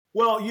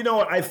Well,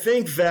 I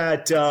think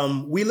that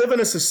we live in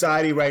a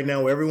society right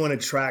now where everyone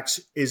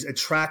is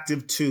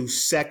attractive to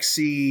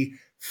sexy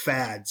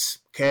fads.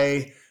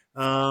 Okay,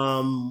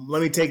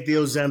 let me take the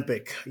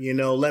Ozempic.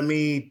 Let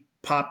me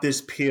pop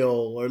this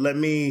pill, or let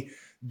me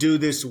do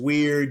this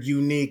weird,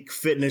 unique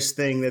fitness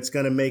thing that's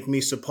going to make me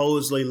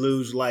supposedly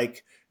lose,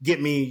 like,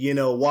 get me,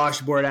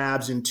 washboard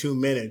abs in 2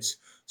 minutes.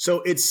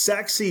 So it's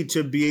sexy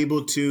to be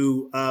able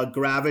to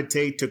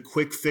gravitate to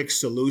quick fix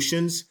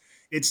solutions.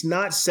 It's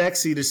not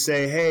sexy to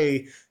say,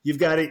 hey, you've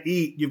got to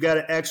eat, you've got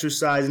to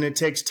exercise, and it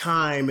takes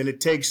time, and it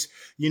takes,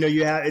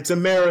 it's a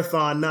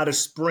marathon, not a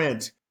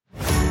sprint.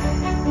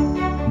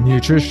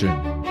 Nutrition,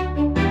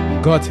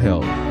 gut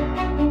health,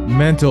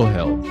 mental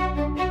health,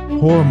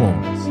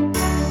 hormones,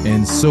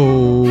 and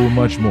so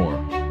much more.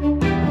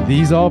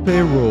 These all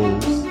play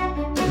roles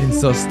in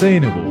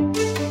sustainable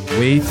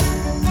weight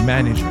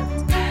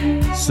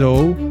management.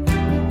 So,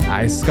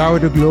 I scour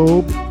the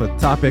globe for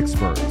top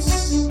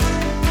experts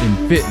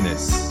in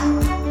fitness,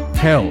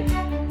 health,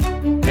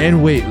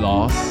 and weight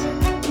loss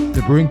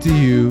to bring to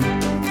you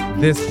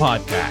this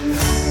podcast.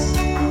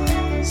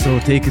 So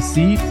take a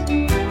seat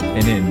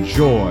and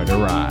enjoy the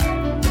ride.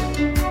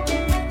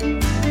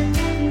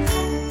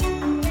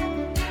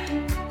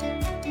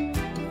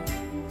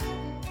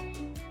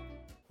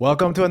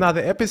 Welcome to another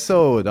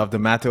episode of the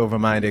Matter Over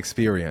Mind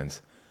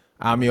Experience.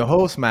 I'm your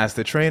host,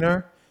 Master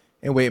Trainer,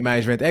 and weight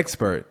management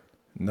expert,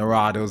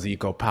 Narado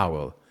Zico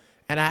Powell.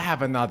 And I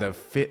have another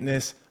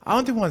I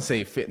don't even want to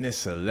say fitness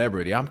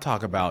celebrity. I'm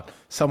talking about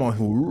someone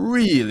who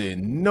really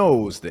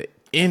knows the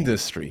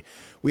industry.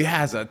 We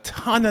has a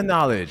ton of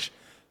knowledge.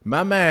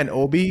 My man,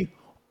 Obi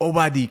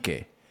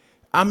Obadike.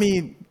 I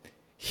mean,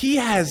 he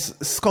has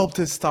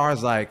sculpted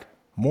stars like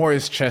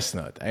Morris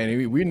Chestnut.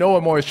 And we know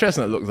what Morris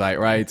Chestnut looks like,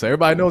 right? So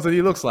everybody knows what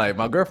he looks like.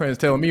 My girlfriend is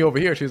telling me over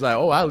here, she's like,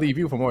 oh, I'll leave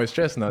you for Morris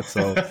Chestnut.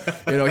 So,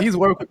 he's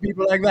worked with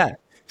people like that.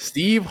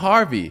 Steve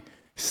Harvey,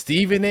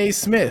 Stephen A.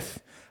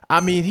 Smith. I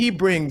mean, he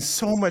brings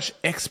so much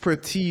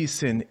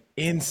expertise and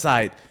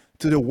insight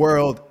to the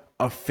world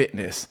of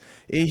fitness.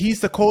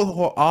 He's the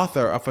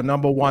co-author of a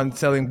 #1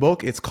 selling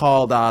book. It's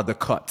called The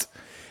Cut.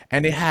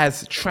 And it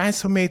has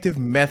transformative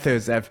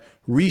methods that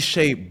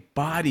reshape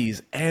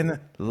bodies and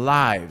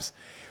lives.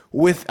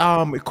 With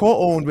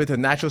co-owned with a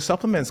natural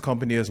supplements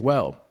company as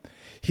well.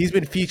 He's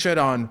been featured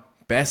on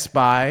Best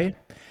Buy,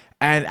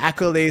 and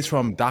accolades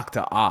from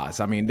Dr. Oz.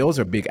 I mean, those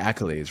are big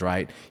accolades,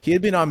 right? He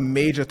had been on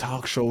major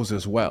talk shows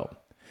as well.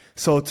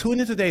 So tune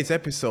in today's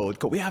episode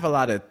because we have a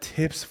lot of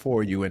tips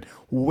for you and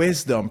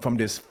wisdom from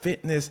this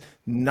fitness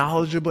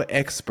knowledgeable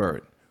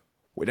expert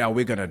that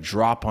we're going to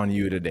drop on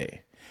you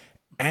today.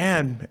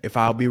 And if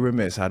I'll be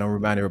remiss, I don't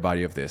remind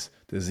everybody of this.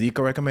 The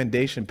Zico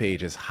recommendation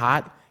page is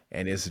hot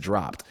and it's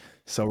dropped.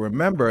 So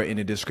remember, in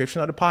the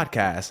description of the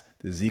podcast,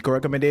 the Zico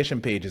recommendation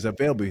page is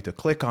available to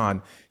click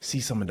on, see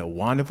some of the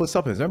wonderful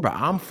supplements. Remember,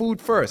 I'm food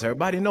first.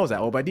 Everybody knows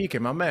that. Obadike,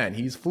 my man,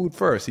 he's food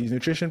first. He's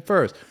nutrition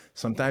first.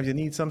 Sometimes you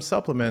need some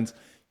supplements.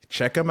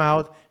 Check them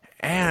out.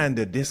 And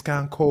the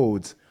discount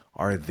codes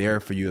are there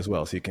for you as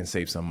well, so you can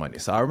save some money.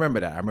 So I remember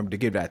that. I remember to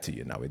give that to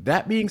you. Now, with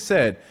that being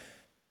said,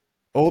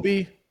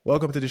 Obi,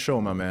 welcome to the show,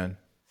 my man.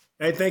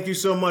 Hey, thank you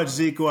so much,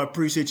 Zico. I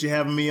appreciate you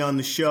having me on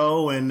the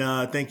show. And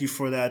thank you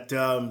for that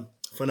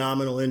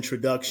phenomenal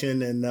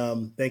introduction,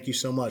 and thank you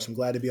so much. I'm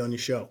glad to be on your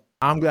show.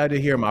 I'm glad to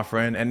hear, my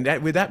friend. And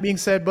with that being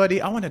said, buddy,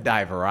 I want to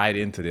dive right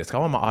into this. I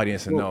want my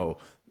audience to know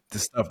the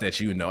stuff that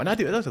you know. And I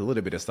do. There's a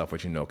little bit of stuff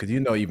what you know, because you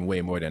know even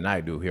way more than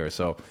I do here.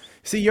 So,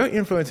 see, your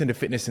influence in the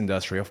fitness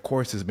industry, of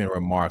course, has been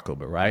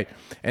remarkable, right?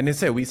 And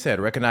we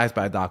said recognized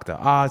by Dr.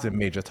 Oz and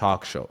major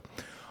talk show.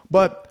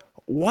 But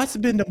what's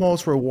been the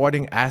most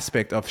rewarding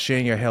aspect of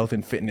sharing your health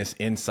and fitness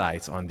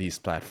insights on these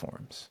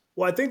platforms?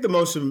 Well, I think the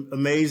most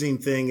amazing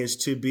thing is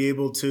to be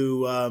able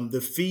to,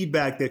 the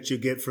feedback that you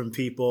get from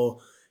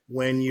people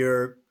when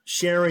you're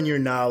sharing your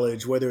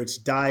knowledge, whether it's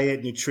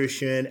diet,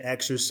 nutrition,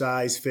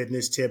 exercise,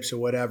 fitness tips, or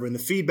whatever. And the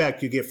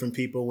feedback you get from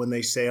people when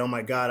they say, oh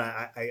my God,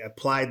 I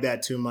applied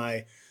that to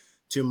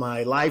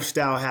my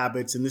lifestyle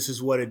habits, and this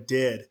is what it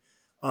did.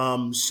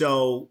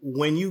 So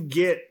when you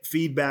get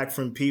feedback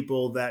from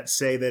people that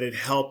say that it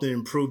helped and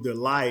improved their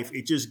life,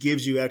 it just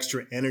gives you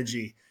extra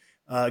energy.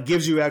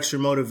 Gives you extra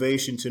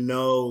motivation to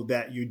know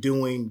that you're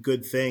doing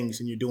good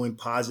things and you're doing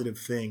positive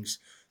things.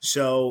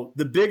 So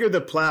the bigger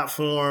the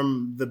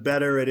platform, the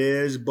better it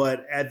is.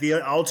 But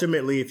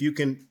ultimately, if you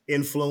can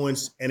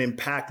influence and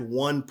impact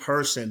one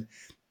person,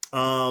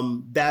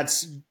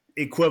 that's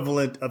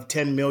equivalent of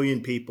 10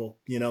 million people.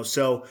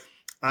 So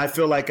I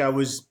feel like I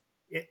was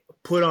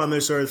put on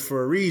this earth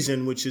for a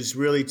reason, which is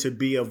really to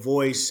be a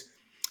voice,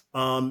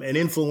 an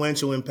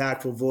influential,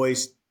 impactful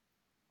voice,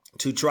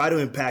 to try to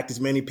impact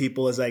as many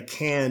people as I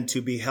can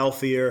to be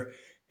healthier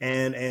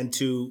and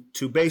to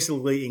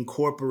basically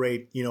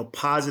incorporate,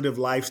 positive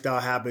lifestyle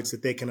habits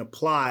that they can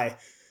apply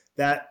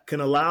that can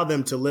allow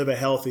them to live a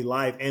healthy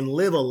life and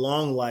live a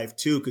long life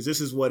too, because this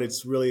is what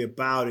it's really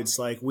about. It's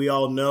like we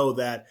all know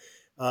that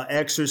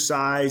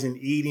exercise and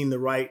eating the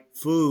right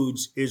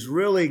foods is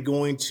really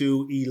going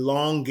to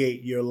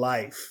elongate your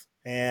life.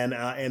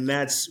 And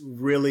that's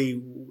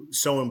really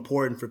so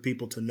important for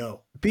people to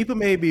know. People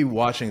may be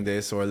watching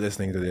this or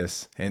listening to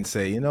this and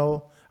say,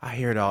 I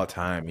hear it all the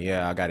time.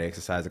 Yeah, I got to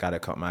exercise. I got to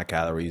cut my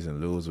calories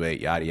and lose weight,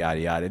 yada, yada,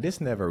 yada.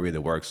 This never really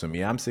works for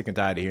me. I'm sick and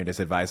tired of hearing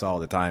this advice all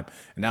the time.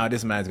 And now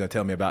this man's going to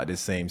tell me about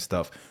this same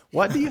stuff.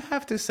 What do you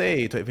have to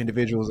say to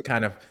individuals that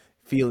kind of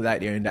feel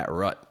that they're in that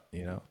rut?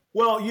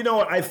 Well,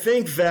 I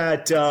think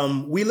that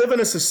we live in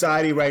a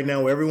society right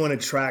now where everyone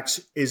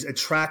is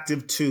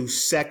attractive to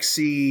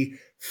sexy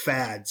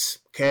fads.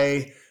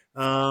 Okay.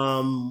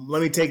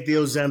 Let me take the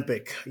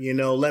Ozempic,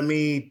 let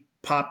me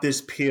pop this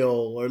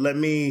pill, or let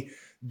me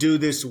do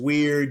this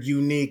weird,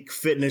 unique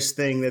fitness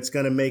thing that's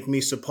going to make me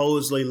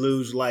supposedly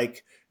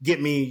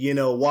get me,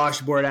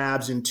 washboard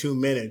abs in 2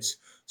 minutes.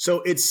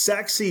 So it's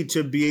sexy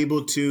to be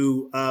able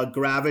to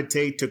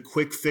gravitate to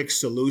quick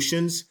fix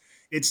solutions.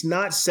 It's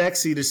not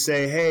sexy to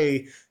say,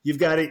 hey, you've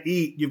got to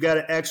eat, you've got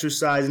to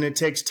exercise, and it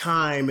takes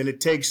time, and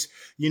it takes,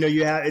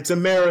 it's a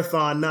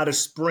marathon, not a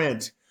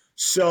sprint.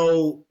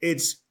 So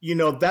it's,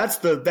 that's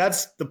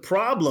the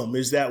problem,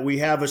 is that we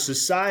have a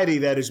society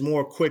that is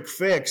more quick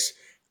fix.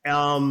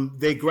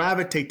 They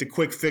gravitate to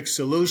quick fix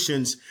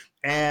solutions,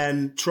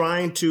 and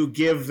trying to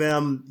give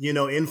them,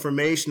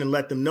 information and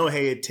let them know,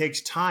 hey, it takes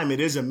time.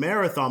 It is a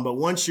marathon, but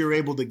once you're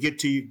able to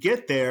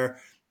get there,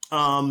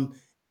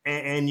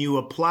 and you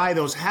apply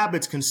those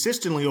habits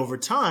consistently over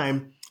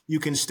time, you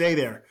can stay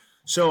there.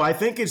 So I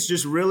think it's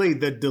just really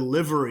the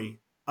delivery,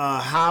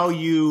 how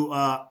you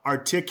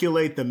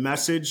articulate the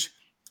message,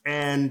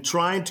 and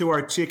trying to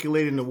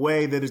articulate it in a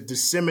way that is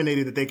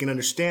disseminated, that they can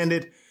understand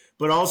it,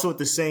 but also at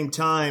the same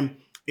time,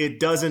 it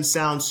doesn't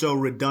sound so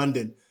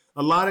redundant.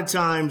 A lot of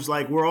times,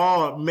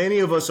 many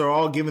of us are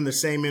all given the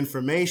same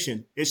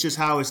information. It's just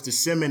how it's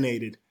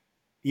disseminated.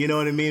 You know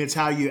what I mean? It's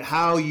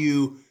how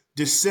you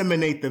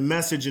disseminate the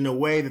message in a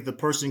way that the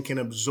person can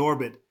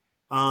absorb it.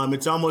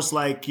 It's almost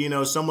like,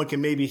 someone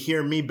can maybe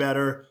hear me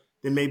better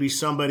than maybe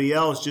somebody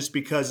else just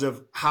because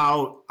of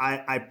how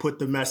I put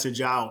the message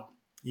out,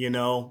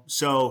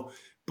 So,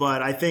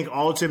 but I think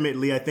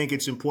ultimately,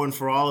 it's important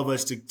for all of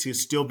us to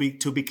still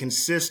be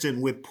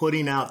consistent with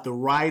putting out the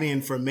right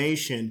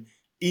information,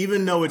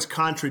 even though it's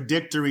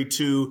contradictory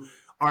to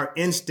our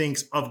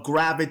instincts of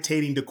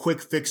gravitating to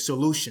quick fix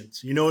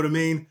solutions. You know what I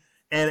mean?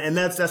 And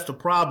that's the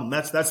problem.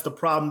 That's the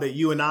problem that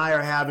you and I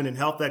are having, and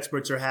health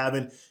experts are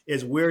having,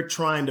 is we're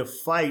trying to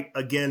fight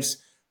against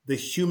the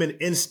human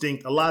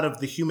instinct, a lot of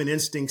the human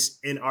instincts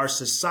in our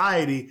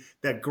society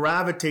that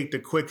gravitate to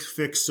quick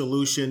fix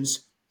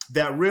solutions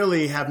that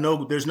really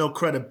there's no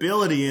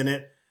credibility in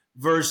it,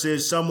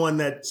 versus someone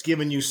that's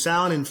giving you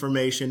sound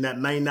information that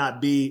may not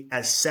be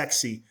as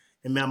sexy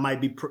and that might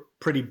be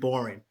pretty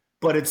boring,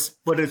 but it's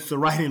the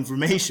right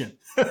information.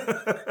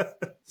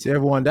 See,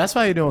 everyone, that's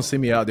why you don't see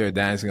me out there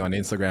dancing on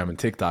Instagram and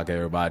TikTok,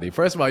 everybody.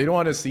 First of all, you don't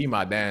want to see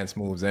my dance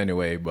moves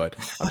anyway, but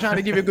I'm trying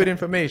to give you good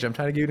information.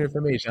 I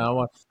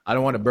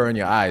don't want to burn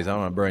your eyes. I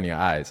don't want to burn your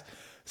eyes.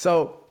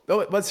 So,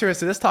 but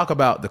seriously, let's talk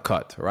about The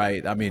Cut,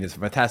 right? I mean, it's a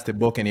fantastic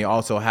book, and you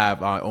also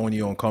have own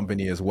your own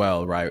company as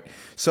well, right?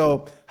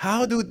 So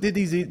how did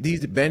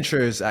these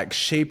ventures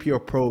shape your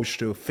approach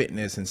to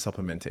fitness and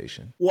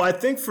supplementation? Well, I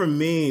think for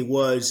me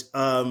was,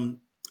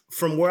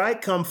 from where I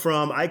came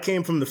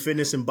from the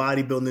fitness and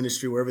bodybuilding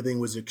industry, where everything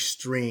was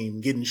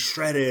extreme, getting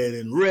shredded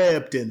and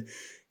ripped, and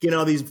getting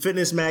all these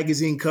fitness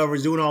magazine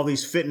covers, doing all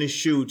these fitness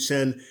shoots.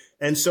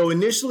 And so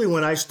initially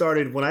when I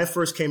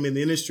first came in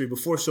the industry,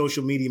 before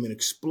social media even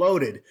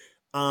exploded,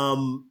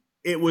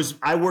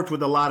 I worked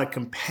with a lot of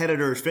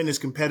fitness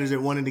competitors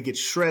that wanted to get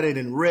shredded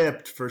and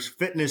ripped for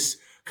fitness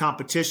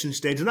competition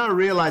stage. And I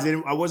realized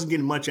I wasn't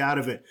getting much out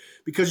of it,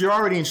 because you're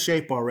already in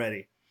shape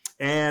already.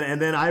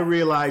 And then I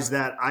realized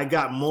that I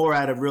got more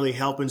out of really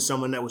helping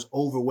someone that was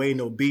overweight and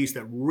obese,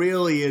 that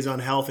really is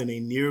unhealthy,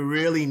 and they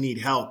really need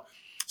help.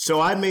 So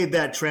I made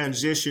that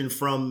transition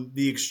from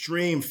the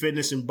extreme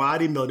fitness and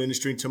bodybuilding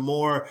industry to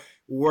more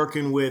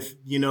working with,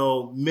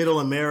 middle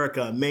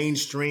America,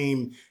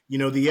 mainstream,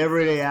 the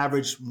everyday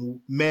average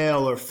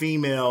male or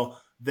female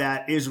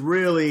that is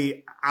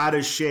really out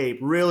of shape,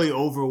 really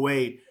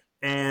overweight,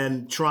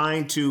 and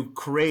trying to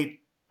create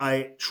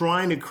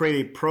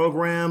a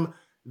program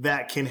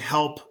that can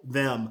help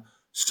them.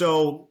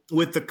 So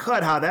with The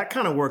Cut, how that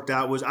kind of worked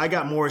out was I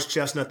got Morris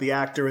Chestnut, the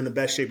actor, in the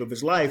best shape of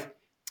his life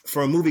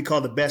for a movie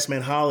called The Best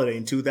Man Holiday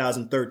in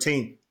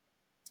 2013.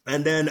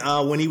 And then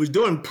when he was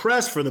doing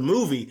press for the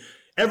movie,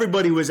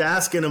 everybody was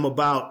asking him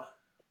about,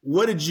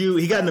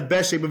 he got in the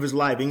best shape of his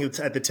life.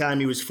 At the time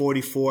he was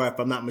 44, if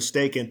I'm not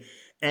mistaken.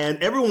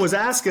 And everyone was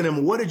asking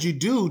him, what did you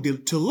do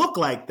to look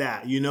like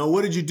that?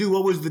 What did you do?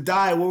 What was the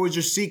diet? What was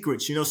your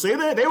secrets? So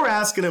they were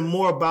asking him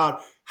more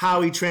about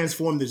how he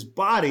transformed his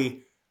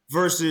body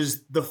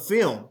versus the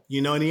film,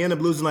 and he ended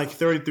up losing like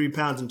 33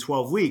 pounds in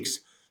 12 weeks.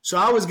 So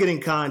I was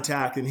getting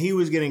contacted, and he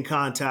was getting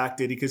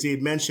contacted because he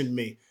had mentioned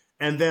me.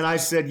 And then I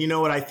said, you know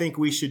what, I think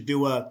we should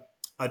do a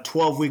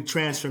 12-week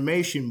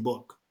transformation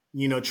book,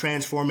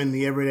 transforming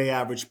the everyday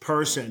average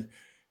person.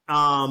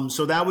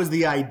 So that was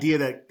the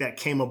idea that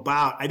came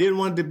about. I didn't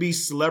want it to be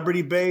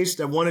celebrity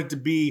based. I wanted it to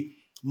be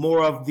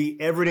more of the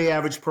everyday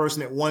average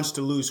person that wants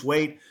to lose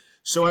weight.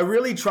 So I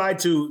really tried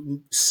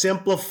to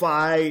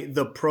simplify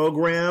the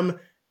program.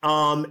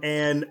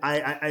 And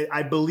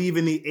I believe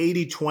in the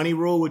 80-20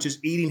 rule, which is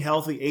eating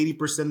healthy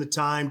 80% of the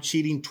time,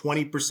 cheating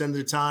 20% of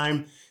the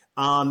time,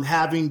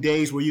 having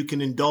days where you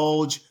can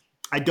indulge.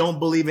 I don't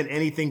believe in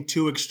anything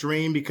too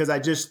extreme because I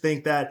just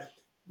think that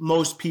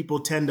most people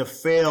tend to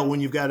fail when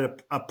you've got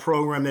a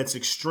program that's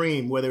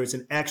extreme, whether it's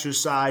an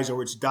exercise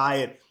or it's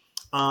diet.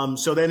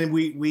 So then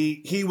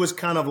he was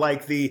kind of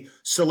like the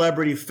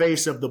celebrity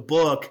face of the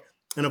book.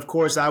 And of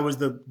course, I was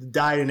the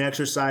diet and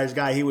exercise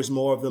guy. He was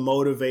more of the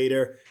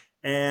motivator.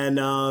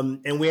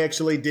 And we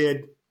actually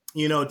did,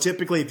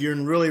 typically if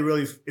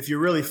you're if you're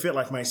really fit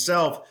like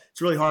myself,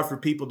 it's really hard for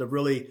people to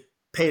really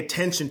pay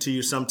attention to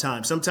you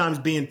sometimes. Sometimes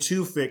being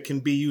too fit can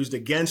be used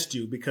against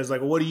you because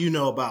like, what do you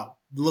know about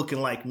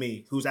looking like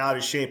me, who's out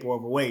of shape or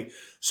overweight?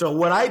 So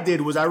what I did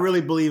was I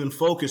really believe in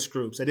focus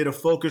groups. I did a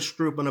focus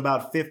group on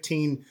about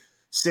 15,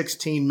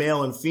 16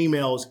 male and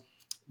females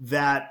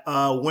that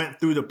went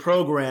through the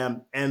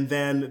program, and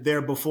then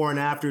their before and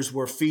afters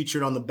were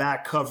featured on the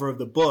back cover of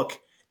the book.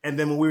 And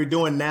then when we were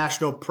doing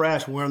national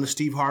press, we were on the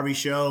Steve Harvey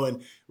Show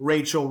and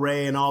Rachel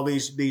Ray and all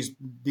these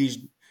huge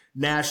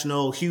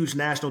national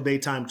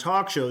daytime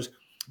talk shows,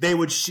 they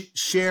would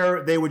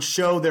they would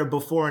show their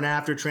before and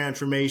after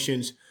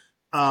transformations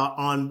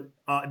on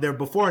their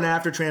before and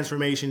after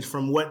transformations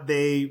from what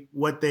they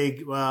went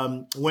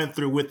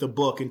through with the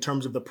book in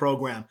terms of the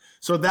program.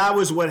 So that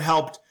was what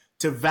helped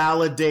to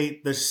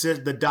validate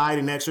the diet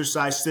and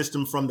exercise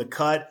system from the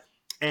cut,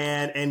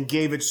 and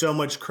gave it so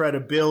much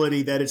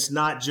credibility that it's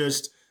not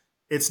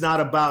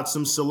about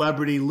some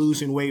celebrity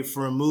losing weight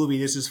for a movie.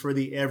 This is for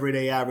the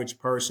everyday average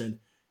person.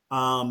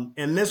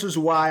 And this was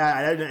why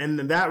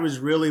and that was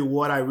really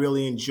what I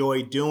really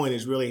enjoyed doing,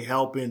 is really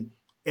helping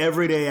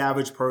everyday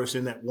average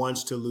person that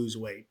wants to lose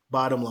weight,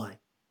 bottom line,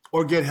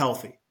 or get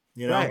healthy.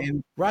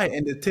 Right.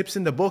 And the tips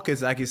in the book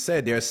is, like you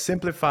said, they're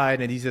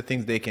simplified, and these are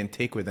things they can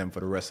take with them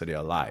for the rest of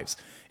their lives.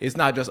 It's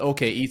not just,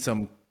 okay, eat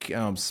some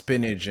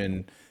spinach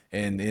and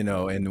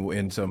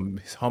some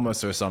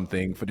hummus or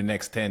something for the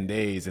next 10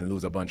 days and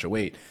lose a bunch of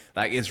weight.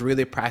 Like, it's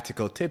really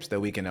practical tips that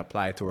we can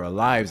apply to our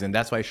lives. And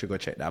that's why you should go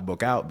check that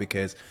book out,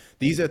 because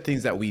these are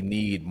things that we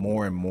need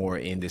more and more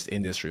in this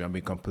industry. I'll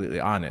be completely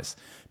honest,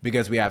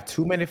 because we have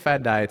too many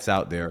fad diets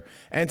out there.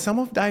 And some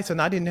of diets are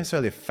not even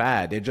necessarily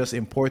fad. They're just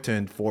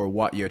important for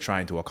what you're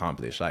trying to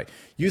accomplish. Like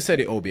you said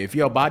it, Obi, if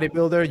you're a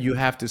bodybuilder, you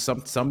have to, some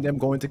of them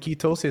go into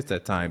ketosis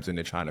at times when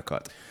they're trying to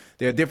cut.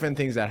 There are different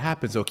things that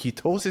happen. So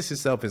ketosis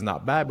itself is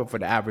not bad, but for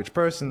the average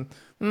person,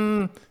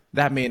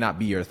 that may not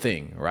be your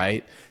thing,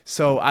 right?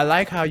 So I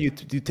like how you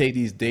take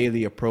these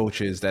daily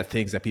approaches, that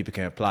things that people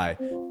can apply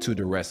to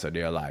the rest of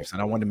their lives.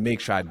 And I want to make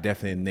sure I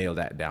definitely nail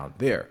that down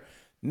there.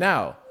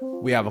 Now,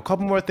 we have a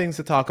couple more things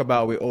to talk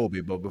about with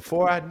Obi, but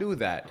before I do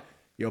that,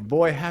 your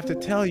boy have to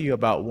tell you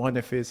about one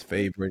of his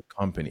favorite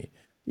company.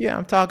 Yeah,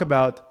 I'm talking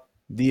about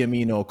the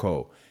Amino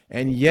Co.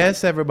 And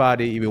yes,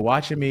 everybody, if you're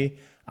watching me,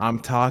 I'm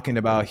talking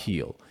about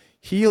Heal.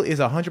 Heal is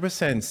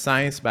 100%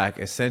 science-backed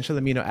essential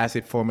amino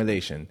acid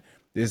formulation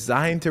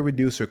designed to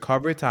reduce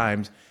recovery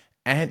times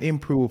and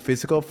improve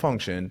physical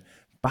function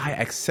by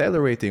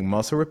accelerating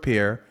muscle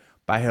repair,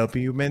 by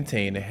helping you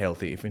maintain a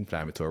healthy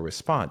inflammatory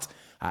response.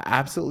 I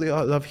absolutely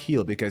love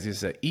Heal because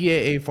it's an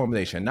EAA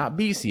formulation, not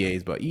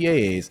BCAAs, but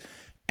EAAs,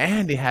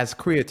 and it has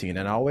creatine.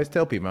 And I always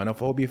tell people, I don't know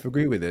if Obi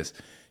agree with this,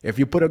 if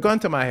you put a gun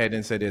to my head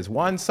and say there's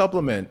one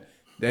supplement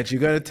that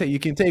you're gonna take, you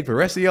can take for the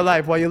rest of your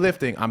life while you're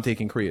lifting, I'm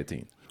taking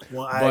creatine.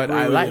 Well,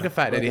 I like the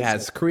fact that it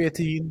has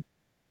creatine.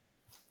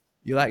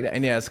 You like that?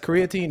 And it has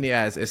creatine, it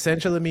has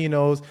essential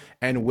aminos,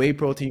 and whey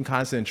protein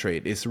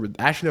concentrate. It's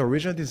actually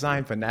originally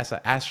designed for NASA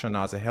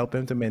astronauts to help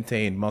them to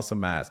maintain muscle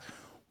mass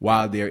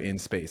while they're in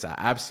space. I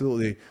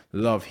absolutely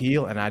love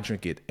Heal, and I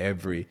drink it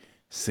every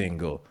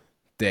single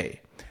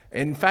day.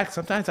 In fact,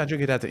 sometimes I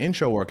drink it at the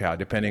intro workout,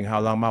 depending how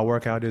long my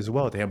workout is,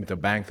 well, to help me to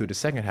bang through the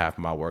second half of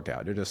my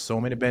workout. There's just so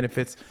many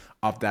benefits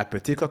of that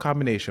particular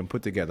combination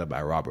put together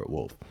by Robert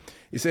Wolf.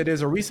 He said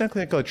there's a recent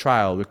clinical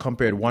trial which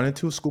compared 1 and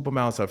 2 scoop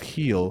amounts of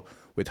Heal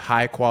with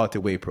high quality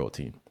whey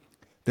protein.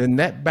 The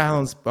net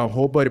balance of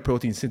whole body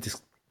protein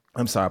synthesis,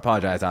 I'm sorry, I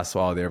apologize, I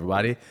swallowed there,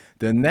 everybody.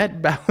 The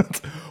net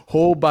balance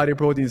whole body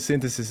protein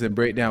synthesis and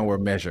breakdown were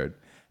measured,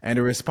 and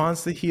the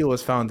response to Heal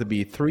was found to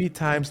be 3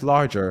 times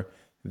larger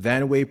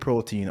than whey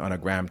protein on a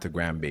gram to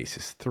gram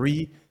basis.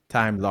 3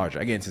 times larger.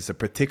 Again, it's a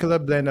particular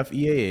blend of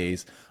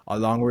EAAs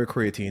along with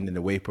creatine and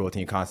the whey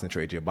protein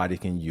concentrate your body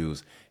can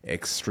use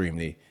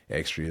extremely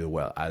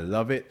well. I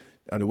love it.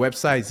 On the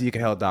website,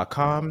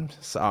 zecohealth.com,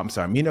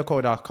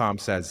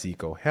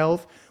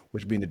 aminoco.com/zecohealth,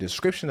 which will be in the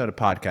description of the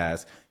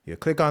podcast. You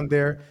click on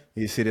there,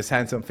 you see this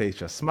handsome face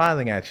just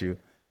smiling at you,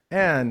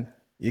 and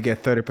you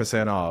get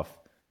 30% off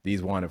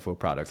these wonderful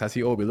products. I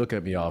see Obi looking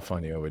at me all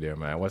funny over there,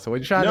 man. What you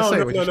trying to say?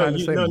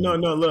 No.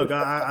 Look,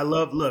 I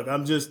love. Look,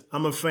 I'm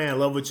a fan.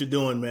 Love what you're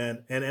doing,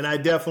 man. And I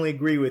definitely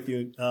agree with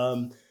you.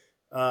 And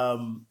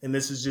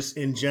this is just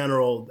in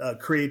general.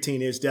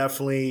 Creatine is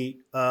definitely,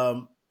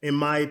 in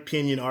my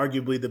opinion,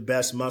 arguably the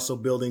best muscle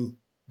building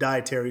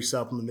dietary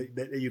supplement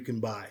that you can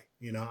buy.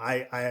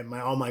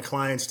 All my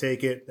clients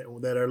take it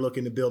that are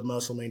looking to build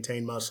muscle,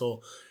 maintain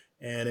muscle,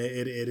 and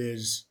it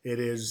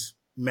is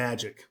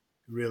magic.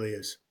 It really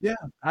is. Yeah,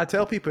 I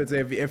tell people it's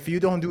if you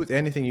don't do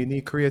anything, you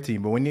need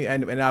creatine. But when you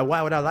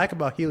what I like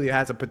about Helio, it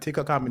has a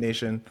particular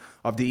combination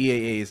of the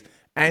EAAs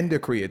and the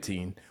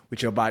creatine,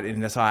 which your body,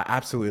 and that's why I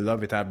absolutely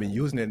love it. I've been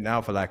using it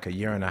now for like a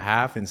year and a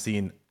half and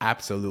seeing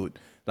absolute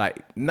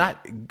like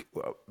not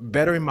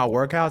better in my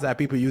workouts. I have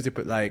people use it,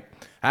 but like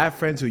I have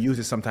friends who use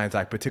it sometimes,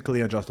 like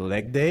particularly on just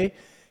leg day,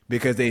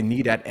 because they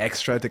need that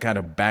extra to kind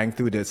of bang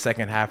through the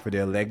second half of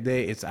their leg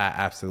day. I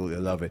absolutely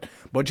love it.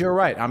 But you're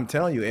right. I'm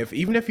telling you, if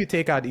even if you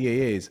take out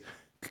EAAs,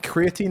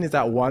 creatine is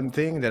that one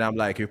thing that I'm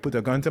like, if you put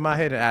a gun to my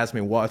head and ask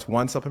me what's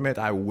one supplement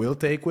I will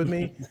take with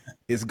me,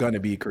 it's gonna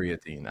be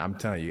creatine. I'm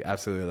telling you,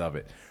 absolutely love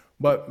it.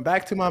 But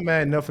back to my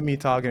man, enough of me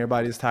talking.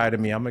 Everybody's tired of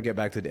me. I'm gonna get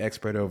back to the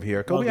expert over here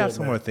because All we have good,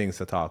 some more man. things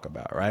to talk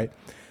about, right?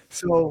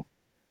 So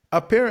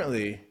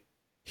apparently,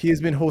 he has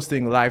been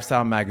hosting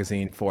Lifestyle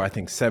Magazine for I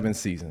think 7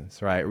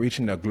 seasons, right?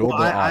 Reaching a Well, global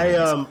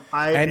audience.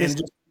 I And and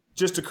it's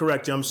just to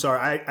correct you, I'm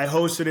sorry. I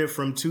hosted it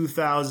from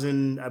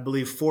 2000, I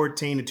believe,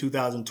 14 to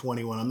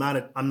 2021.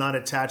 I'm not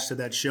attached to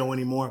that show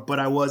anymore, but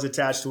I was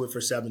attached to it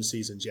for 7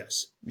 seasons.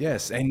 Yes.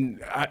 yes, and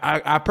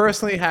I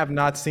personally have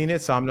not seen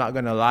it, so I'm not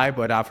gonna lie,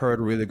 but I've heard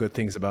really good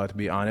things about it, to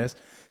be honest.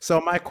 So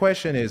my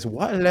question is,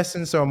 what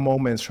lessons or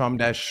moments from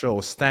that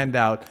show stand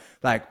out,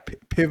 like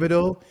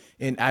pivotal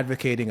in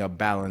advocating a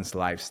balanced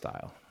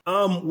lifestyle?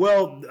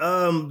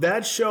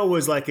 That show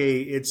was like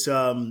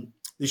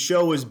the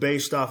show was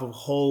based off of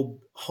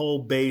whole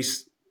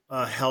base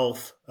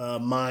health,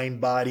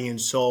 mind, body,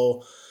 and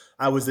soul.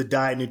 I was the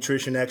diet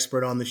nutrition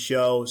expert on the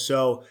show,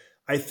 so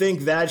I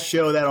think that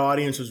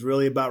audience was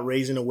really about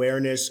raising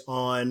awareness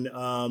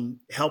on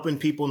helping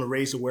people to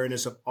raise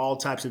awareness of all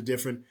types of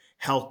different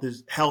health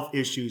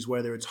issues,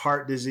 whether it's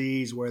heart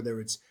disease, whether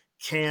it's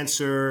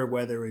cancer,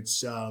 whether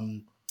it's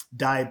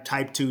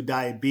type 2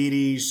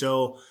 diabetes.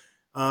 So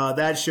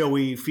that show,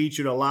 we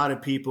featured a lot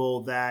of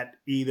people that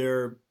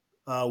either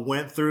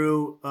went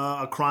through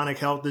a chronic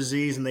health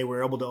disease and they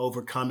were able to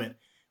overcome it.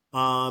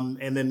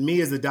 And then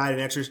me as the diet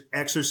and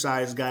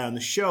exercise guy on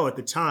the show at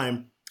the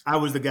time, I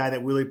was the guy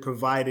that really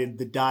provided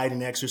the diet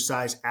and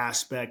exercise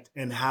aspect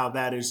and how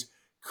that is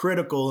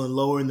critical in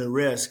lowering the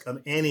risk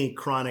of any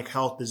chronic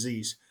health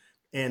disease.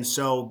 And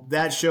so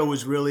that show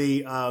was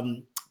really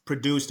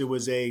produced. It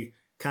was a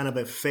kind of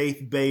a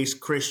faith-based,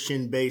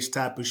 Christian-based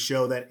type of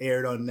show that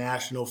aired on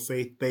national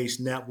faith-based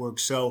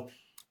networks. So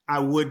I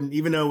wouldn't,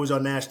 even though it was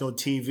on national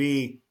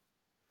TV,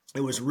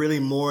 it was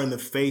really more in the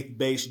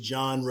faith-based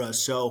genre.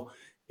 So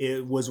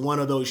it was one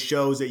of those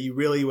shows that you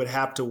really would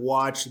have to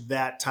watch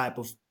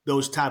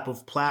those type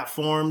of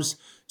platforms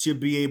to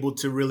be able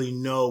to really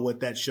know what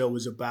that show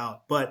was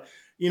about. But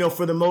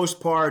for the most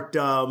part,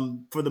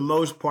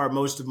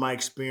 most of my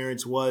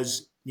experience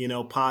was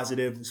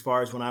positive as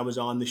far as when I was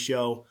on the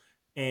show.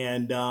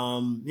 And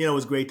it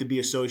was great to be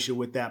associated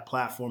with that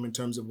platform in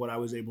terms of what I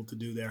was able to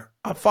do there.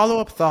 A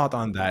follow-up thought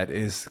on that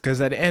is because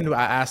at the end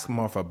I ask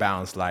more for a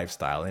balanced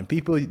lifestyle, and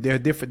people they're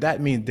different.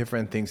 That means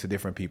different things to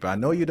different people. I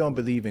know you don't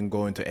believe in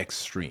going to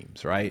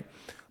extremes, right?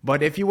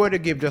 But if you were to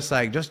give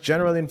just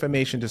general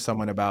information to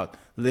someone about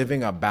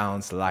living a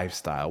balanced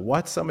lifestyle,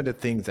 what's some of the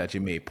things that you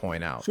may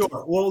point out? Sure.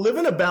 Well,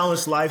 living a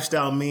balanced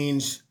lifestyle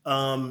means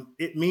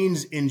it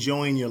means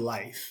enjoying your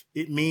life.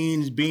 It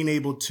means being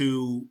able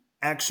to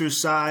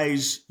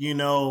exercise,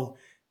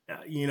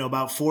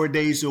 about 4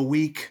 days a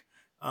week.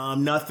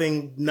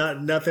 Nothing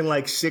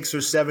like 6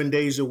 or 7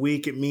 days a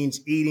week. It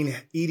means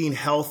eating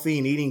healthy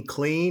and eating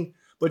clean,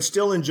 but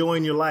still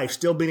enjoying your life,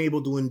 still being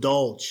able to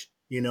indulge,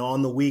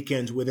 on the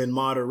weekends within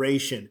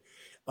moderation.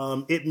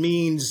 It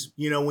means,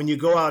 when you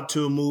go out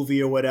to a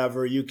movie or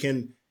whatever, you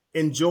can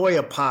enjoy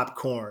a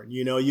popcorn,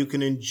 you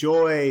can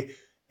enjoy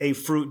a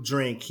fruit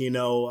drink,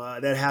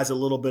 that has a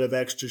little bit of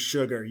extra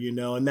sugar,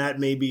 and that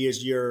maybe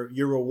is your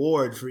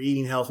reward for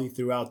eating healthy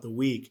throughout the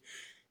week.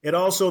 It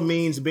also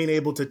means being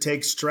able to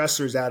take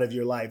stressors out of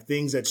your life,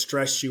 things that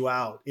stress you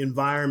out,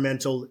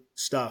 environmental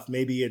stuff.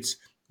 Maybe it's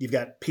you've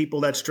got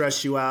people that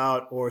stress you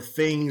out or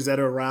things that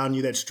are around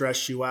you that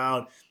stress you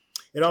out.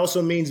 It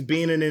also means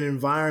being in an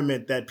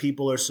environment that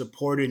people are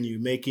supporting you,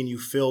 making you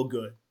feel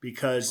good.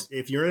 Because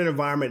if you're in an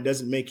environment that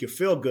doesn't make you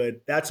feel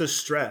good, that's a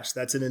stress,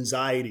 that's an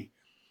anxiety.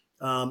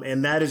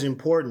 And that is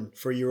important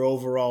for your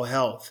overall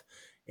health.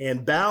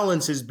 And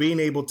balance is being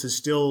able to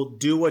still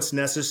do what's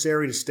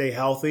necessary to stay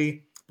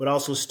healthy, but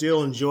also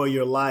still enjoy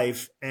your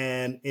life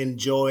and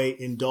enjoy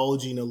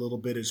indulging a little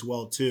bit as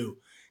well, too.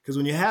 Because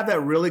when you have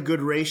that really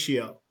good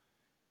ratio,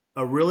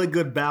 a really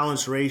good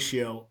balance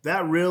ratio,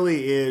 that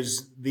really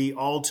is the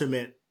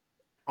ultimate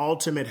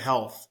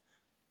health,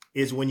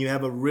 is when you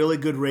have a really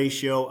good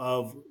ratio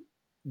of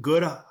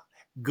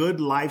good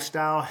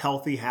lifestyle,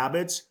 healthy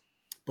habits,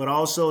 but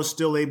also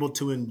still able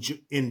to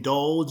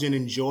indulge and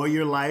enjoy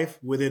your life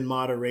within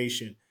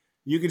moderation.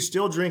 You can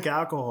still drink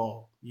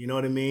alcohol, you know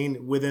what I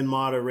mean, within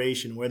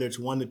moderation, whether it's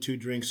 1 to 2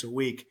 drinks a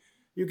week.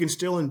 You can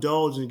still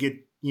indulge and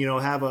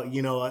have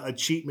a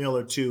cheat meal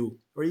or two,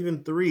 or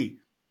even 3,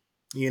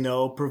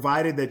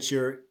 provided that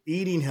you're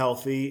eating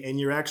healthy and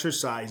you're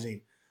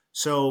exercising.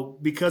 So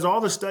because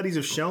all the studies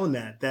have shown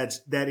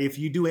that if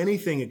you do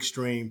anything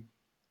extreme,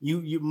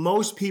 you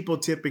most people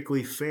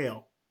typically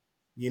fail.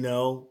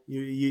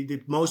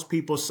 Most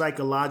people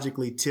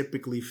psychologically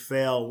typically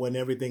fail when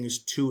everything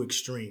is too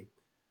extreme.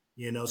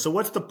 So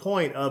what's the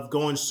point of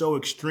going so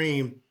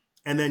extreme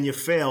and then you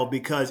fail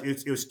because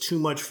it was too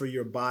much for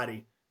your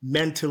body,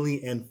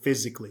 mentally and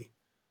physically?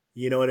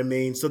 You know what I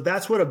mean? So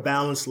that's what a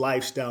balanced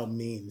lifestyle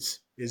means,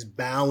 is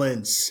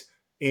balance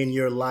in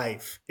your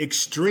life,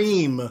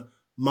 extreme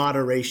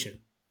moderation.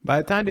 By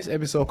the time this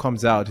episode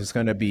comes out, it's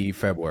gonna be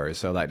February,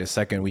 so like the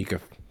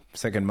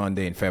second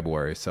Monday in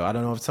February. So I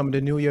don't know if some of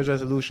the New Year's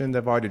resolutions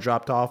have already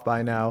dropped off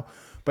by now,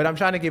 but I'm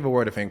trying to give a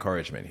word of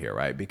encouragement here,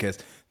 right? Because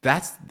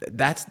that's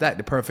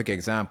the perfect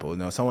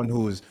example. Someone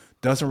who's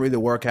doesn't really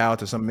work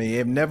out or something,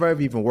 they've never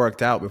even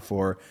worked out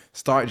before,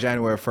 start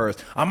January 1st.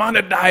 I'm on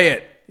a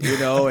diet,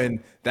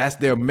 and that's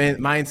their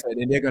mindset,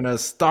 and they're gonna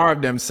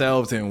starve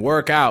themselves and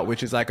work out,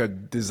 which is like a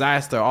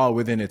disaster all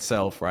within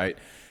itself, right?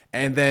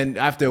 And then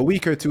after a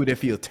week or two, they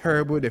feel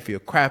terrible, they feel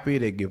crappy,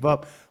 they give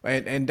up.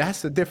 And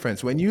that's the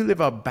difference. When you live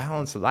a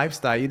balanced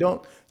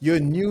lifestyle, your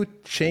new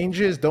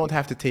changes don't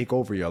have to take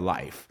over your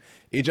life.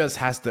 It just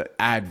has to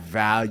add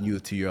value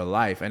to your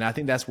life. And I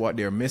think that's what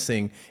they're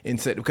missing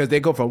instead, because they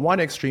go from one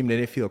extreme, then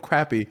they feel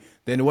crappy.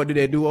 Then what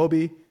do,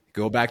 Obi?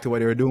 Go back to what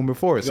they were doing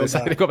before. So it's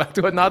like they go back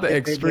to another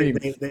extreme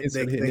instead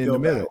of hitting in the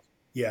middle. Back.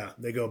 Yeah,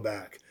 they go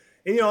back.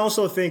 And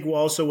also think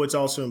what's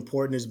also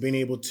important is being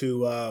able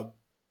to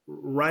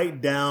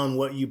write down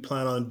what you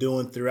plan on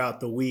doing throughout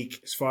the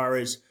week, as far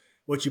as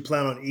what you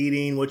plan on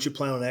eating, what you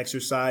plan on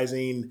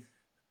exercising,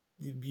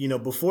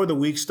 before the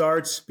week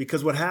starts.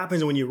 Because what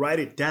happens when you write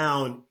it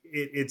down,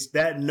 it's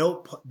that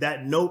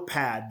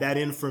notepad, that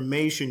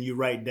information you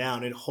write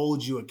down, it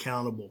holds you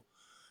accountable.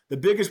 The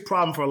biggest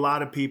problem for a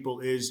lot of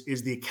people is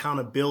the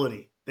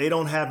accountability. They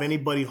don't have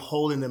anybody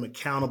holding them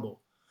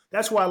accountable.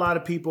 That's why a lot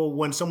of people,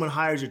 when someone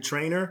hires a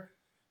trainer,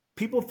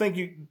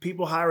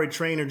 people hire a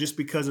trainer just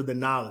because of the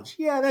knowledge.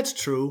 Yeah, that's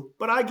true.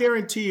 But I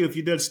guarantee you, if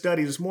you did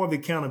studies, it's more of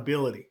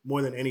accountability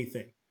more than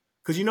anything.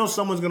 Because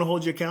someone's going to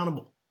hold you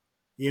accountable.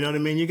 You know what I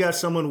mean? You got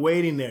someone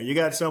waiting there. You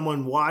got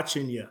someone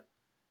watching you.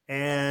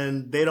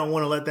 And they don't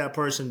want to let that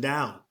person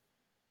down.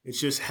 It's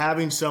just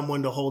having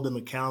someone to hold them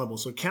accountable.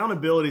 So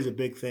accountability is a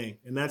big thing.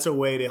 And that's a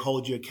way to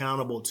hold you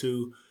accountable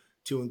to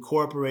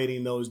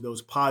incorporating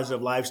those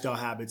positive lifestyle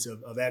habits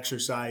of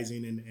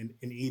exercising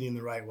and eating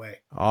the right way.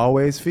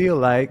 Always feel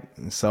like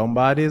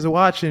somebody is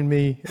watching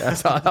me.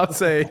 That's all I'm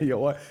saying.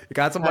 You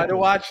got somebody to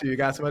watch you. You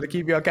got somebody to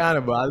keep you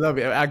accountable. I love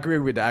it. I agree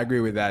with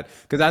that.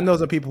 Because I know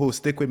some people who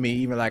stick with me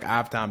even like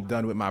after I'm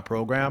done with my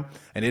program,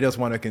 and they just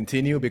want to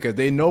continue because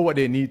they know what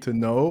they need to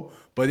know,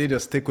 but they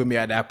just stick with me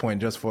at that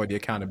point just for the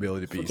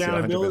accountability piece.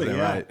 Accountability,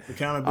 yeah. Right.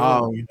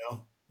 Accountability,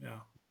 Yeah.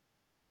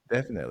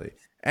 Definitely.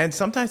 And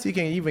sometimes you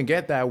can even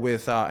get that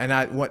with,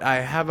 what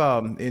I have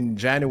in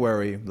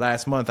January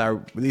last month, I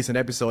released an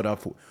episode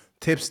of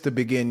tips to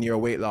begin your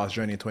weight loss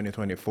journey in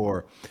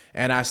 2024.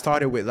 And I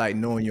started with like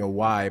knowing your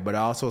why, but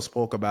I also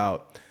spoke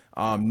about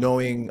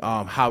knowing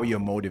how you're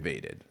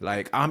motivated.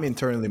 Like I'm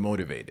internally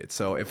motivated.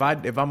 So if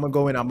I'm gonna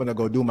go in, I'm gonna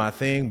go do my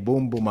thing,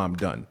 boom, boom, I'm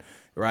done.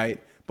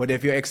 Right. But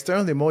if you're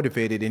externally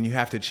motivated and you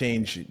have to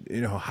change,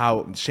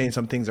 change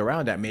some things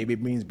around that, maybe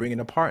it means bringing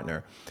a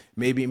partner.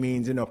 Maybe it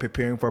means,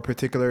 preparing for a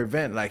particular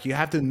event. Like you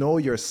have to know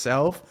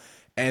yourself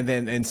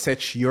and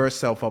set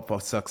yourself up for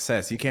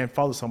success. You can't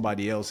follow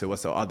somebody else or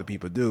what other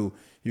people do.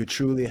 You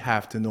truly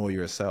have to know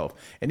yourself.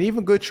 And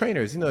even good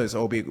trainers, this,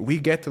 Obi, we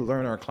get to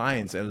learn our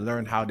clients and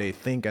learn how they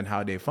think and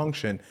how they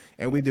function.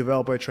 And we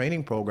develop our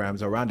training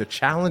programs around to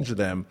challenge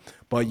them,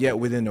 but yet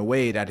within a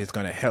way that is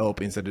going to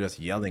help instead of just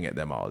yelling at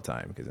them all the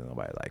time, because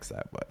nobody likes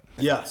that. But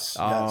yes,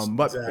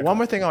 but exactly. One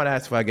more thing I want to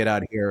ask before I get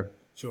out of here.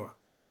 Sure.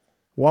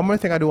 One more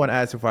thing I do want to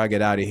ask before I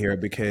get out of here,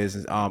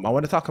 because I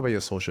want to talk about your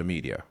social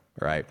media,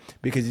 right?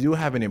 Because you do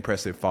have an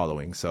impressive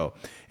following. So,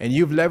 and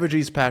you've leveraged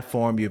this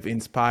platform, you've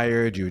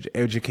inspired, you've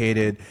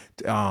educated.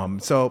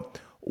 So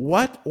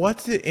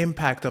what's the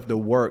impact of the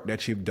work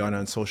that you've done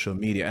on social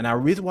media? And the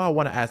reason why I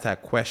want to ask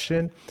that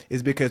question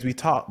is because we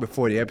talked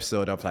before the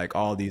episode of like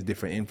all these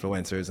different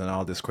influencers and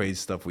all this crazy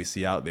stuff we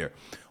see out there.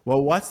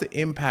 Well, what's the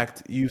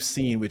impact you've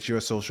seen with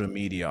your social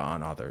media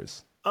on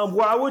others?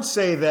 Well, I would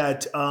say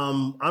that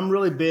I'm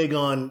really big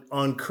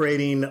on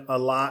creating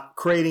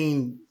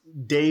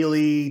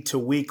daily to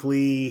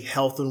weekly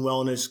health and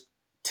wellness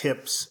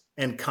tips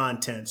and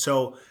content.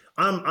 So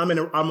I'm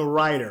a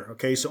writer.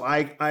 Okay, so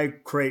I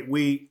create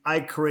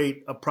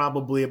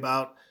probably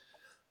about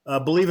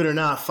believe it or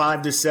not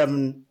 5 to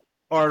 7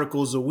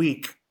 articles a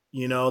week.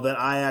 That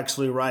I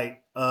actually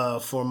write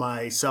for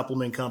my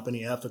supplement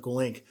company, Ethical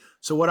Inc.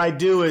 So what I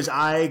do is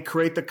I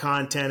create the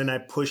content and I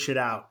push it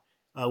out.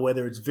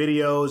 Whether it's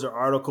videos or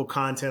article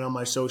content on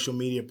my social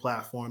media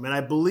platform. And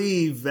I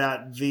believe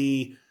that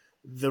the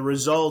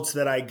results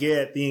that I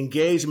get, the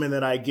engagement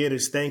that I get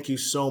is thank you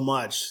so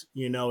much.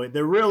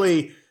 They're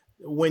really,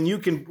 when you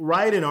can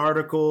write an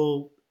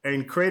article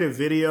and create a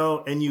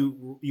video, and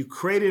you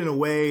create it in a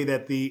way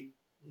that a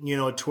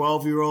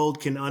 12-year-old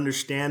can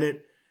understand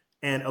it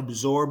and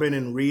absorb it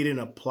and read it and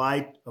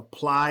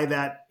apply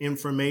that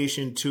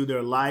information to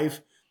their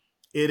life,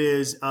 it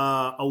is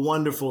a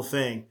wonderful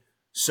thing.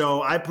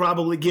 So I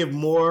probably give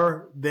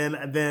more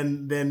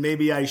than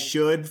maybe I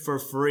should for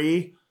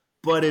free,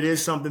 but it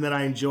is something that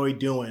I enjoy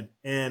doing.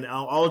 And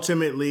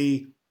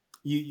ultimately,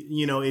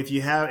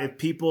 if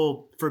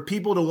people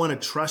to want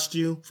to trust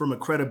you from a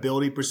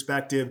credibility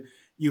perspective,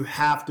 you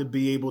have to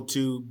be able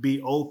to be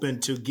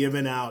open to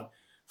giving out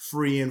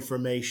free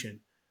information.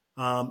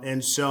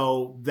 And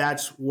so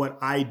that's what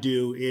I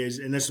do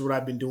and this is what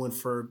I've been doing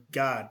for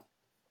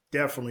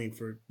definitely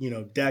for,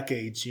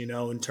 decades,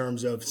 in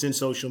terms of since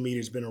social media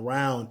has been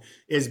around,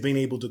 is being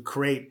able to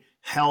create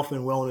health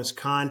and wellness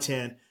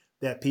content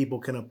that people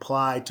can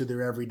apply to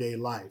their everyday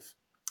life.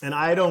 And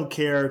I don't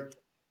care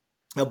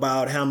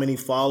about how many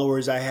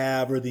followers I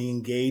have or the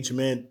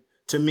engagement.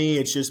 To me,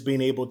 it's just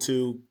being able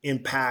to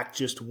impact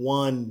just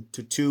 1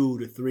 to 2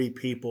 to 3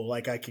 people.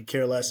 Like I could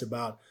care less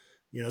about,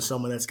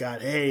 someone that's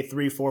got,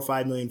 3, 4,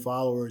 5 million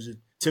followers.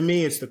 To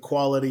me, it's the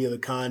quality of the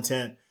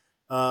content.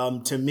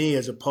 To me,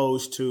 as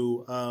opposed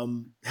to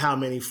how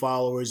many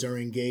followers are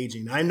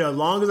engaging. I know, as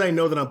long as I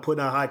know that I'm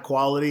putting out high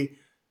quality,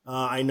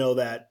 I know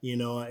that,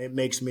 it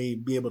makes me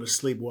be able to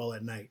sleep well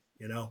at night,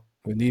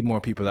 We need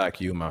more people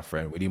like you, my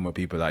friend. We need more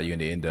people like you in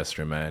the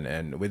industry, man.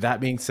 And with that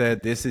being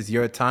said, this is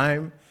your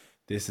time.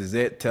 This is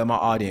it. Tell my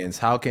audience,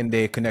 how can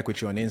they connect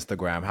with you on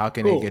Instagram? How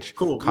can they get you?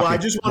 Cool. Well, I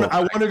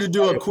wanted to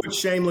do a quick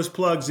shameless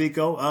plug,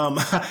 Zico.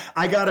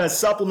 I got a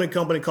supplement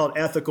company called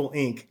Ethical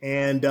Inc.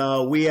 And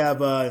we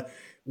have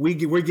we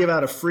give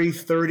out a free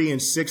 30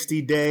 and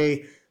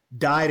 60-day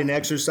diet and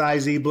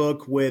exercise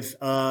ebook with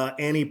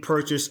any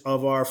purchase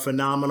of our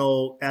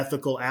phenomenal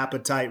ethical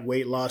appetite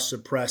weight loss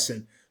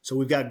suppressant. So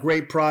we've got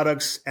great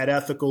products at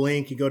Ethical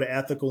Inc. You go to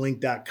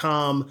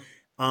ethicalinc.com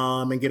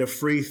and get a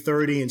free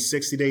 30 and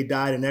 60-day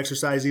diet and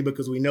exercise ebook,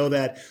 because we know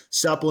that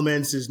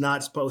supplements is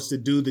not supposed to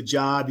do the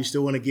job. You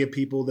still want to give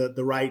people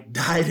the right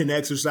diet and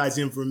exercise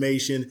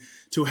information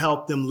to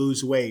help them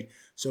lose weight.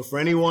 So for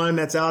anyone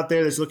that's out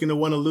there that's looking to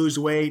want to lose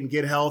weight and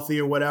get healthy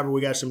or whatever,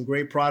 we got some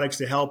great products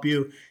to help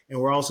you. And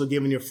we're also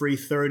giving you a free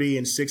 30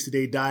 and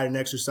 60-day diet and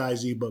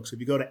exercise ebook. So if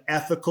you go to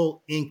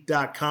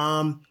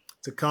ethicalinc.com,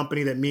 it's a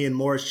company that me and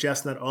Morris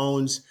Chestnut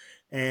owns.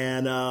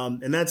 And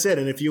that's it.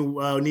 And if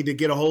you need to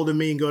get a hold of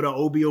me, and go to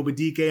Obi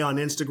Obadike on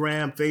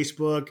Instagram,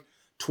 Facebook,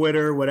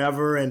 Twitter,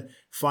 whatever, and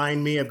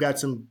find me.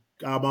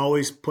 I'm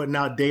always putting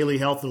out daily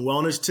health and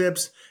wellness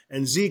tips.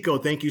 And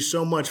Zico, thank you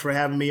so much for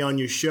having me on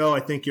your show. I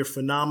think you're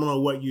phenomenal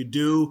at what you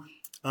do.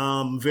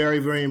 Very,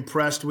 very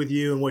impressed with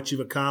you and what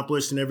you've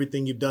accomplished and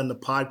everything you've done in the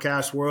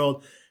podcast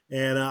world.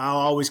 And I'll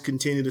always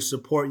continue to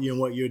support you in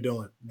what you're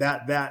doing. You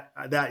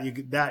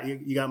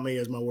got me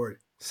as my word.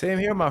 Same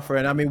here, my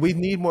friend. I mean, we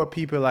need more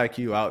people like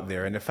you out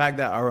there. And the fact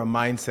that our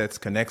mindsets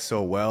connect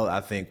so well,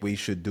 I think we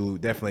should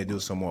definitely do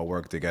some more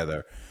work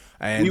together.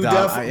 And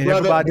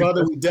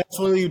brother, we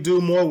definitely do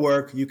more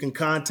work. You can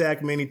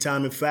contact me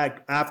anytime. In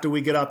fact, after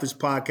we get off this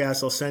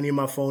podcast, I'll send you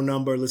my phone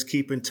number. Let's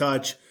keep in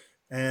touch.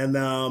 And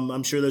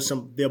I'm sure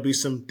there'll be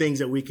some things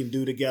that we can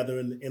do together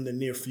in the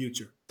near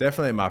future.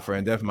 Definitely, my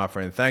friend. Definitely, my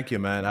friend. Thank you,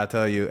 man. I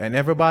tell you. And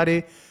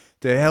everybody,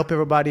 to help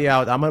everybody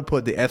out, I'm going to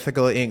put the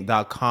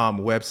ethicalinc.com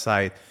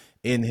website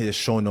in his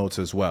show notes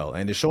as well.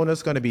 And the show notes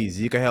is going to be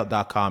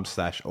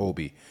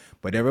zikahealth.com/Obi.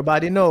 But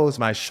everybody knows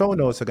my show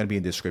notes are going to be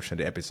in the description of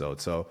the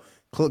episode. So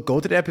go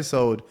to the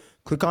episode,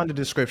 click on the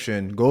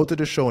description, go to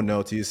the show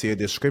notes. You see a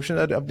description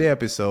of the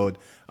episode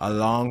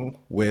along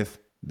with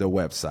the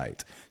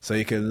website. So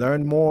you can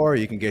learn more.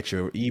 You can get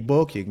your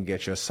ebook. You can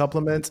get your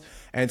supplements.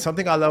 And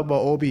something I love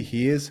about Obi,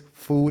 he is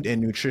food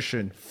and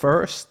nutrition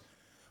first,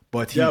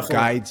 but he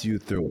guides you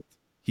through it.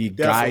 He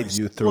guides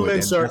you through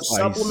it.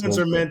 Supplements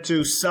are meant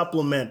to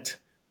supplement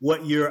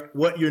what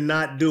you're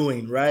not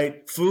doing,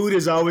 right? Food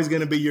is always going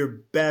to be your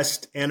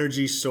best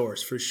energy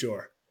source for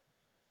sure.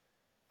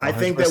 I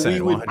think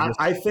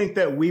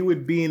that we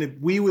would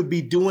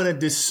be doing a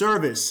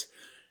disservice.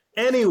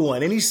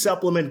 Any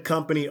supplement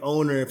company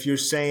owner, if you're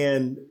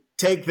saying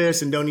take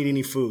this and don't eat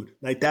any food,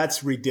 like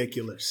that's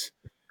ridiculous.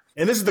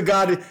 And this is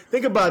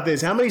think about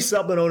this. How many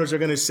supplement owners are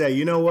going to say,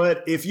 you know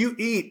what? If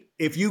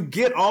you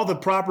get all the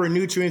proper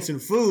nutrients in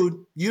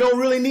food, you don't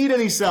really need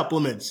any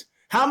supplements.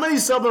 How many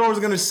supplement owners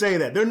are going to say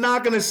that? They're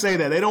not going to say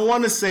that. They don't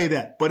want to say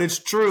that, but it's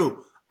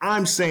true.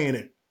 I'm saying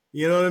it.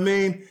 You know what I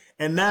mean?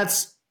 And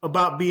that's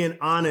about being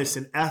honest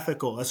and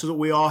ethical. That's what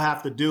we all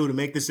have to do to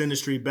make this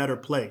industry a better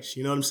place.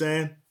 You know what I'm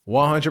saying?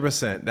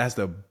 100%. That's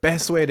the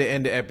best way to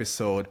end the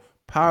episode.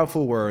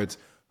 Powerful words.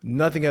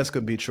 Nothing else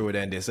could be truer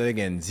than this. And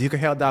again,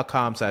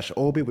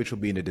 zikahealth.com/Obi, which will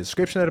be in the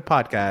description of the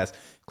podcast.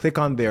 Click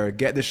on there,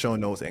 get the show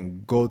notes,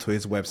 and go to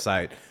his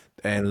website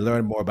and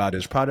learn more about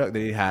his product that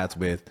he has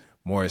with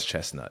Morris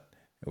Chestnut.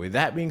 And with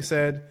that being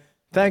said,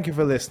 thank you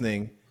for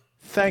listening.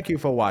 Thank you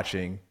for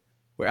watching.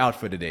 We're out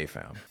for the day,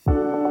 fam.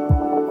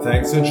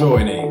 Thanks for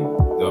joining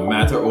the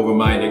Matter Over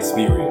Mind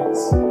experience.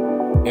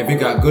 If you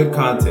got good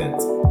content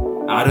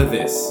out of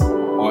this,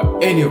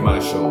 or any of my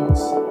shows,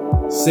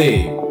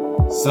 save,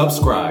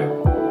 subscribe,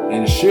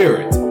 and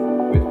share it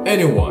with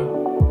anyone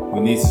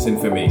who needs this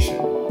information.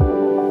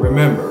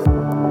 Remember,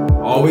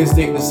 always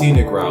take the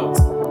scenic route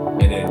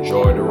and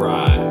enjoy the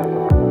ride.